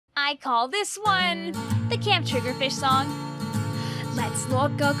I call this one the Camp Triggerfish song. Let's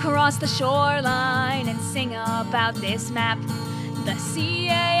look across the shoreline and sing about this map. The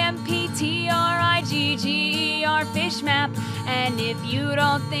CAMPTRIGGER fish map. And if you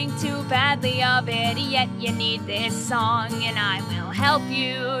don't think too badly of it yet, you need this song, and I will help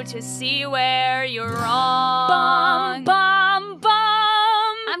you to see where you're wrong. Bum, bum,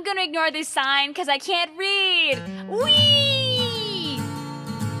 bum. I'm gonna ignore this sign because I can't read. Whee!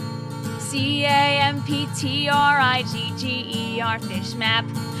 CAMPTRIGGER fish map.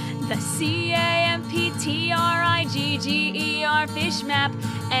 The CAMPTRIGGER fish map.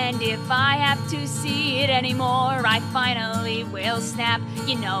 And if I have to see it anymore, I finally will snap.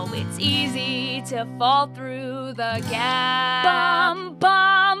 You know it's easy to fall through the gap. Bum,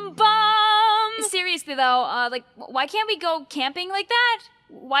 bum, bum. Seriously though, why can't we go camping like that?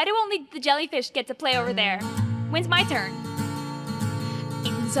 Why do only the jellyfish get to play over there? When's my turn?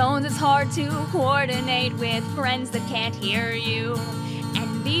 In zones it's hard to coordinate with friends that can't hear you.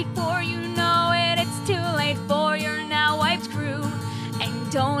 And before you know it, it's too late for your now wiped crew.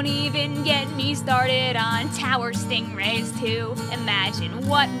 And don't even get me started on tower stingrays too. Imagine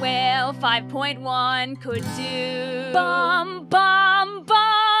what whale 5.1 could do. Bum, bum,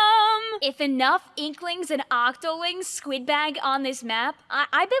 bum. If enough inklings and octolings squid bag on this map,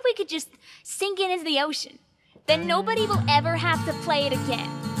 I bet we could just sink into the ocean. Then nobody will ever have to play it again.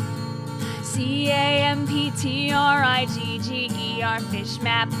 CAMPTRIGGER fish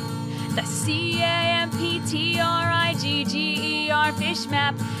map. The CAMPTRIGGER fish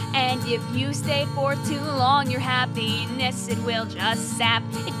map. And if you stay for too long, your happiness it will just sap.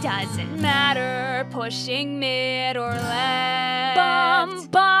 It doesn't matter pushing mid or left. Bum,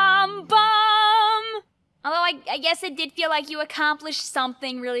 bum, bum. Although I guess it did feel like you accomplished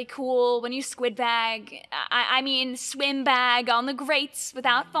something really cool when you squid bag, I mean swim bag on the grates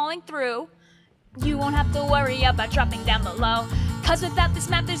without falling through. You won't have to worry about dropping down below. Cause without this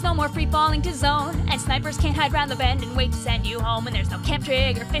map there's no more free falling to zone. And snipers can't hide round the bend and wait to send you home. And there's no Camp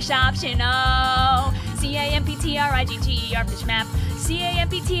Triggerfish option, oh. CAMPTRIGGER fish map.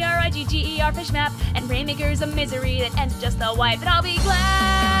 CAMPTRIGGER fish map. And Rainmaker's a misery that ends with just a wipe. And I'll be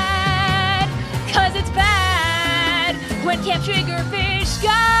glad, cause it's bad when Camp Triggerfish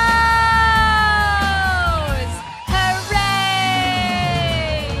goes.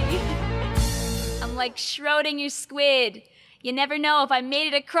 Hooray! I'm like Schrodinger's squid. You never know if I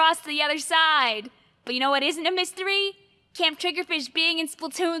made it across to the other side. But you know what isn't a mystery? Camp Triggerfish being in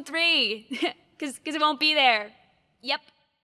Splatoon 3. Cause it won't be there. Yep.